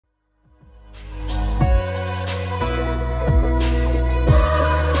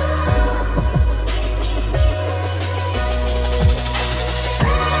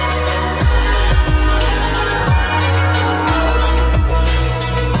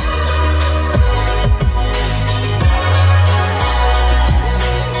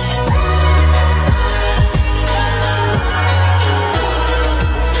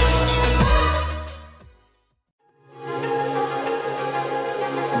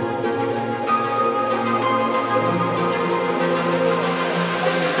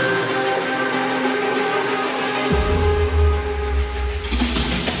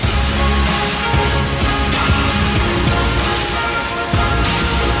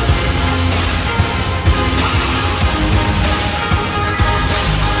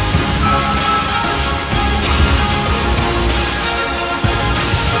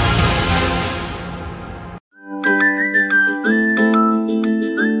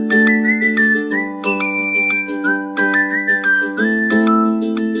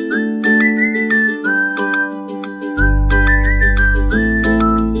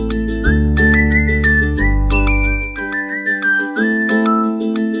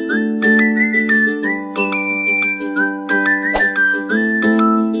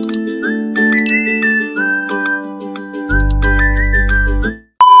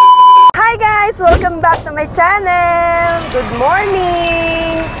my channel! Good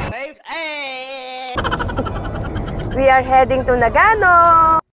morning! We are heading to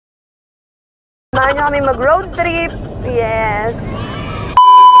Nagano! Samahan nyo kami mag-road trip! Yes!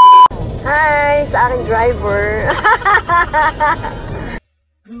 Hi! Sa aking driver!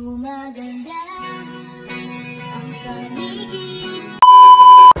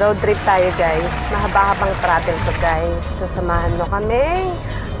 Road trip tayo guys. Mahaba-habang travel to guys. Sasamahan mo kami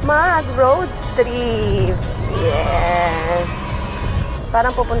mag-road trip. Yes.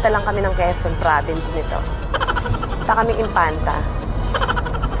 Parang pupunta lang kami ng Quezon province nito. Punta kami Impanta.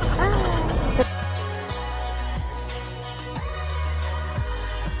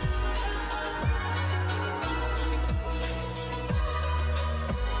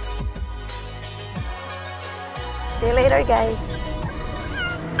 See you later guys.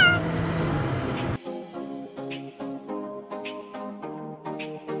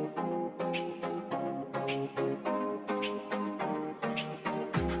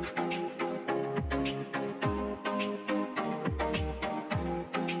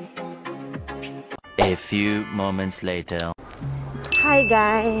 A few moments later. Hi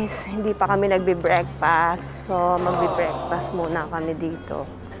guys! Hindi pa kami nagbe-breakfast. So, magbe-breakfast muna kami dito.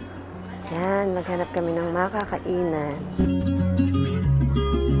 Yan, maghanap kami ng makakainan.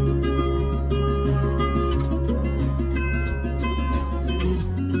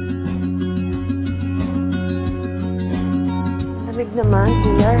 Lamig naman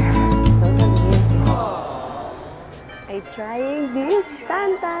here. So lamig. I'm trying this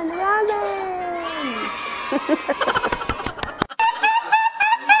Tantan Ramen!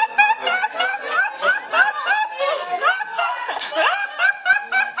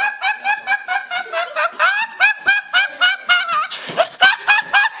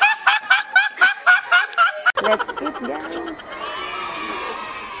 Let's eat, guys.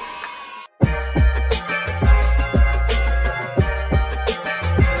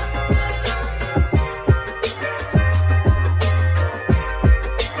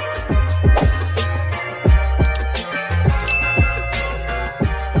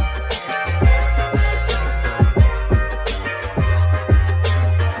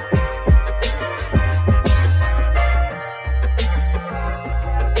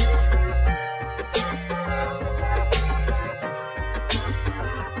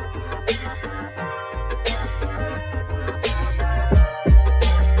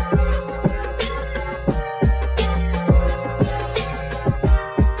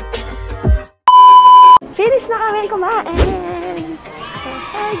 Finish na kami kumain!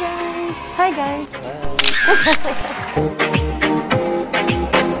 Hi guys! Hi guys!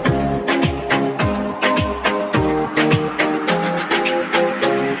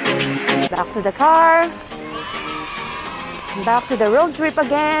 Back to the car. Back to the road trip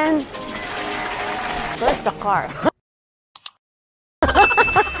again. Where's the car?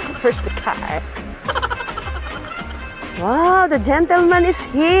 Where's the car? Wow, the gentleman is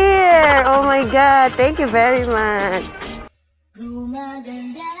here! Oh my God, thank you very much.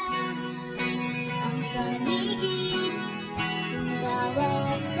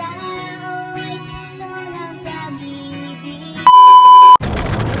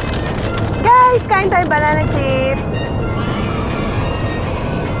 Guys, kain tayo banana chips.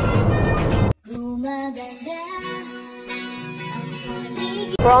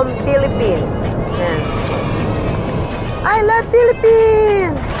 From Philippines. Yeah. I love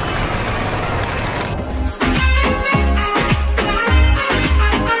Philippines!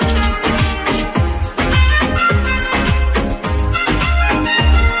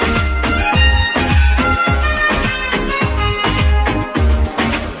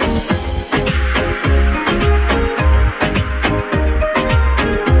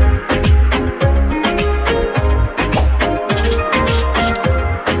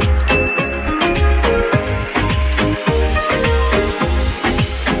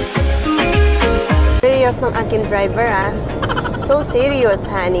 Ng aking driver, ah. So serious,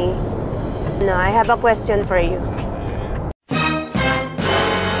 honey. No, I have a question for you.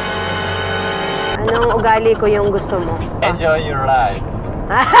 Anong ugali ko yung gusto mo? Enjoy your life.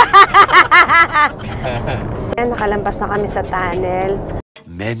 Nakalampas na kami sa tunnel.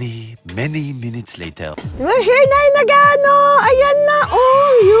 Many minutes later. We're here na in Nagano! Ayan na! Oh,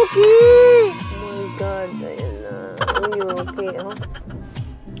 Yuki! Oh my God, ayan na. Oh, Yuki, oh.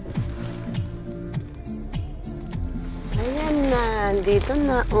 Ayan na, dito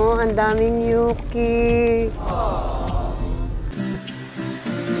na. Oh, ang daming Yuki.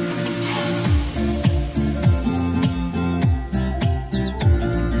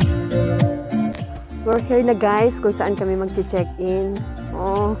 We're here na guys kung saan kami mag-check-in.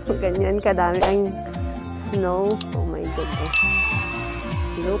 Oh, ganyan kadami ang snow. Oh my goodness.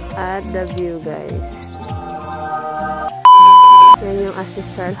 Look at the view, guys. Yan yung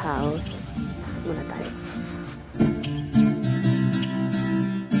ancestral house. Pasok muna tayo.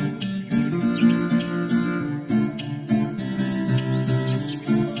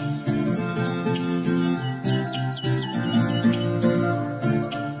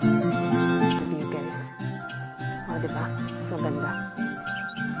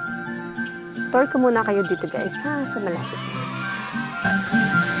 Tour ko muna kayo dito, guys, ha, sa malapit.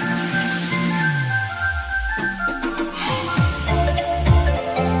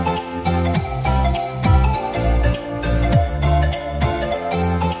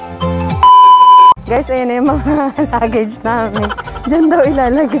 Guys, ayan na yung mga luggage namin. Diyan daw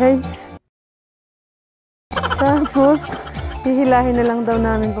ilalagay. Tapos, hihilahin na lang daw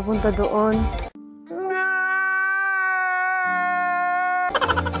namin papunta doon.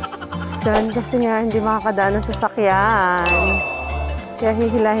 Diyan kasi nga hindi makakadaan ng sasakyan. Kaya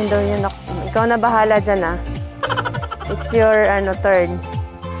hihilahin daw yun. Ikaw na bahala dyan, ah. It's your turn.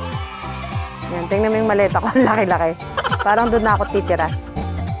 Yan, tingnan mo yung maleta ko. Laki-laki. Parang doon na ako titira.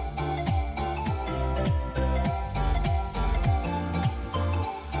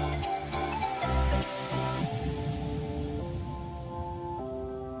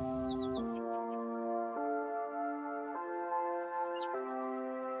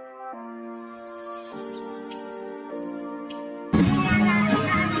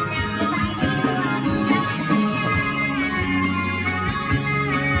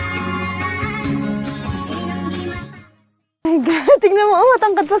 Tingnan mo,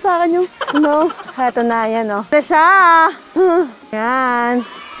 matangkad pa sa akin yung snow. Ito na, yan, oh. Ito siya! Yan.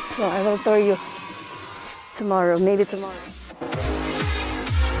 So, I will tour you tomorrow. Maybe tomorrow.